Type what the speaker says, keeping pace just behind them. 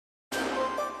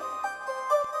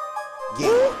Old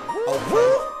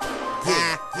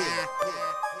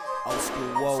school,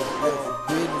 whoa,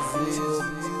 business,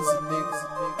 music, niggas.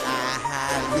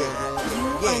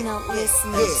 You are not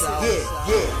listening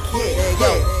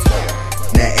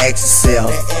Now ask yourself,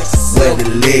 where the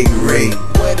leg ring?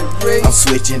 I'm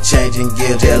switching, changing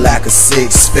gears just like a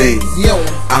 6-speed.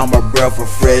 I'm a breath of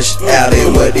fresh out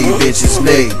there what these bitches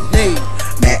need.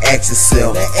 Now ask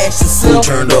yourself, who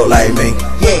turned up like me?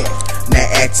 Now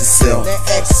ask yourself,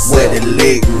 where the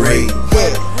leg ring?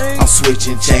 I'm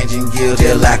switching, changing gears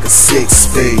just like a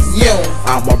 6-speed.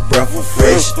 I'm a breath of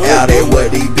fresh out there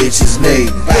what these bitches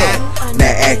need.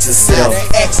 Now ask yourself,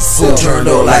 who turned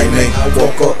up like me? I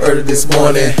woke up early this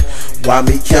morning, why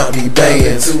me count these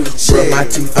bands? Brush my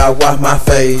teeth, I wash my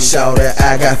face, shout that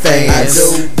I got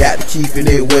fans. Got to keeping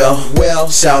it well,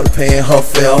 shout to paying her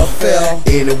fell.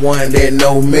 Anyone that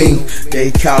know me, they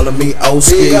calling me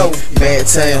Oski. Mad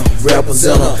Town,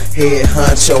 representative, head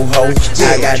honcho ho.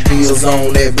 I got deals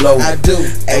on that blow.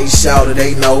 Hey, shout it,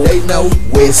 they know.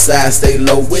 West side stay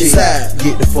low key.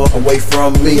 Get the fuck away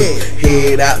from me.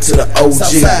 Head out to the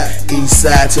OG. East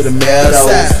side to the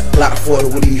meadows. Block 40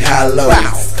 with these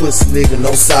hollows. Pussy nigga,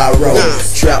 no sorrow.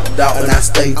 Trapped out and I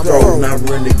stay thrown. I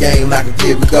run the game like a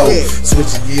give and go.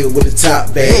 Switch gear with the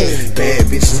top bag. Bad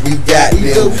bitches, we got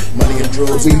them. Money and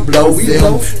drugs, we blow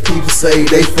them. People say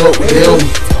they fuck with them.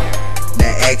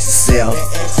 Now ask yourself,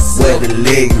 where the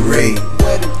leg ring?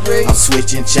 I'm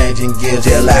switching, changing gears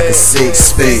just like a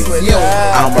 6-speed.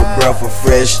 I'm a breath of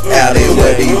fresh out there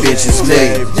what these bitches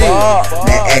need.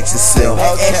 Now ask yourself,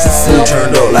 who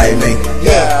turned up like me?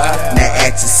 Now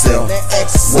ask yourself,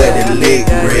 where the leg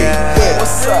ring?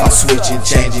 I'm switching,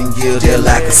 changing gears just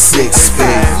like a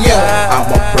 6-speed. I'm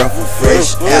a breath of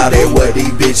fresh out there what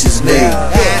these bitches need.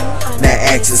 Now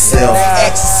ask yourself,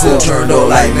 who turned up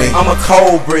like me? I'm a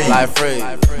cold breed,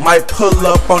 might pull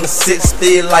up on the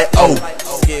 6-speed like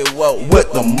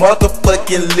with the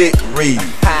motherfucking lit read.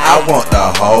 I want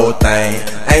the whole thing,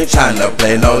 ain't tryna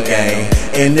play no game.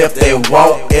 And if they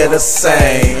want it the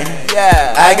same,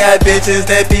 I got bitches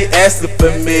that be asking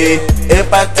for me.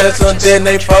 If I touch them then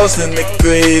they posting the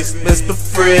grease. Mr.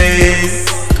 Freeze,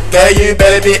 girl, you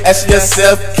better be asking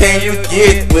yourself, can you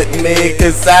get with me?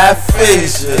 Cause I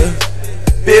face you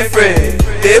different.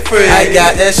 I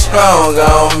got that strong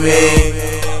on me,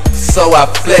 so I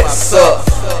flex up,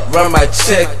 run my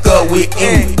check up, we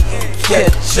in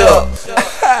catch up.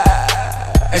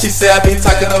 And she said I be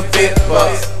talking a bit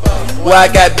bucks, well I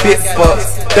got bit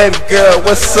bucks. Baby girl,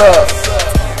 what's up?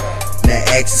 Now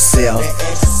ask yourself,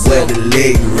 where the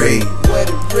leg ring?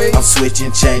 I'm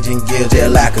switching, changing gears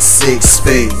just like a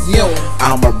 6-speed.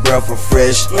 I'm a breath of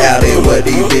fresh out there what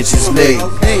these bitches need.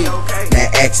 Now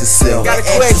ask yourself,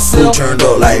 who turned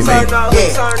up like me?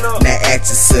 Now ask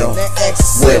yourself,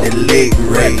 where the leg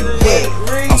ring?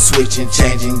 I'm switching,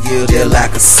 changing gears just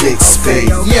like a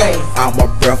 6-speed. I'm a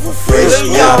breath of fresh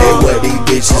out there what these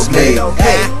bitches need.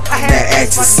 Now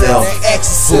ask yourself,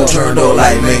 who turned up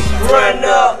like me? Run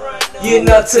up, you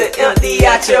know, to empty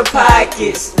out your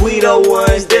pockets. We the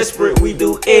ones desperate, we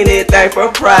do anything for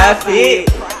profit.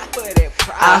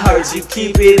 I heard you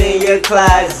keep it in your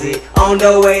closet, on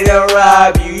the way to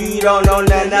rob you, you don't know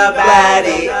nothing about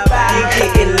it. You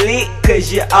getting lit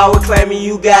cause you always claiming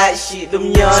you got shit.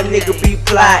 Them young niggas be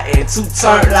plotting to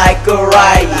turn like a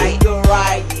riot.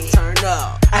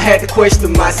 I had to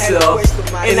question myself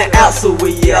in the outside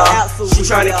with y'all. She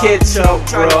tryna catch up,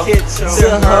 bro. To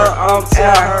her, I'm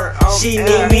telling her she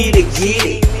need me to get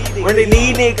it. When they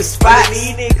need niggas spots,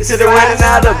 till they running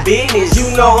out of business.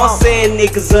 You know I'm saying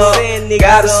niggas up,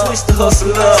 gotta switch the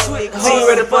hustle up. Team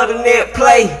ready for the net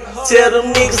play, tell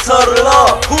them niggas huddle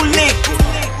up. Who lickin'?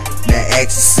 Now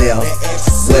ask yourself,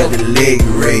 where the leg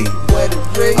ring?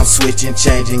 I'm switching,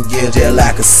 changing gears just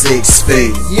like a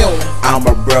 6-speed. I'm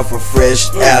a breath of fresh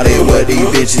out there what these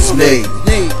bitches need.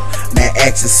 Now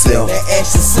ask yourself,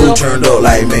 who turned up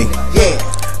like me?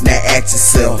 Now ask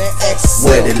yourself,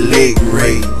 where the leg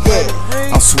ring?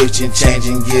 I'm switching,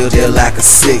 changing gears just like a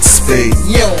 6-speed.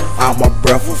 I'm a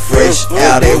breath of fresh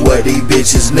out there what these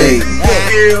bitches need.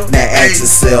 Now ask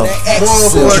yourself,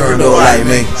 who turned up like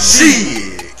me?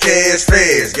 Shit, cash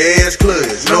fast, gas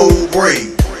clutch, no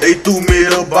break. They threw me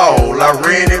the ball, I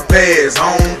ran it past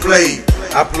home plate.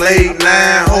 I played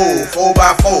 9 holes,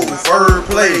 4x4, third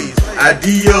place. I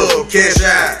D up, cash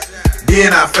out,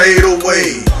 then I fade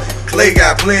away. Clay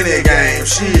got plenty of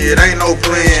games, shit, ain't no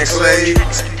playing Clay.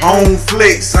 On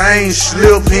flex, I ain't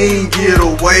slip, he ain't get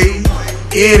away.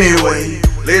 Anyway,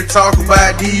 let's talk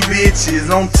about these bitches.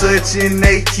 I'm touching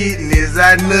they kidneys,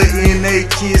 I nut in they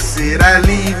kiss it, I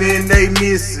leave and they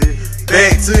miss it.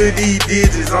 Back to these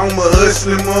digits, I'm a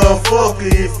hustling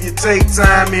motherfucker. If you take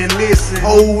time and listen,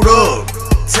 hold up,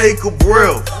 take a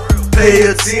breath, pay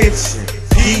attention,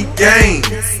 peep game.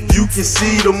 You can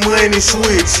see the money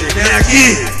switching. Now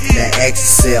get it. Now ask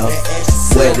yourself,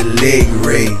 where the leg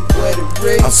rig?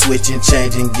 I'm switching,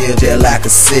 changing gear just like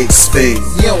a 6-speed.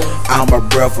 I'm a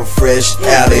breath of fresh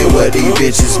out of what these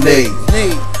bitches need.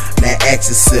 Now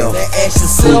ask yourself,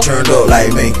 who turned up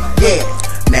like me?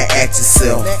 Now ask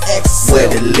yourself, where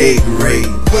the leg rig?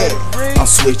 I'm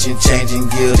switching, changing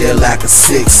gear just like a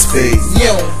 6-speed.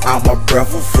 I'm a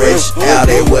breath of fresh out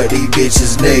of what these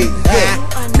bitches need.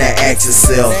 Now ask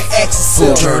yourself,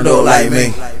 who turned up like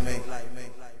me?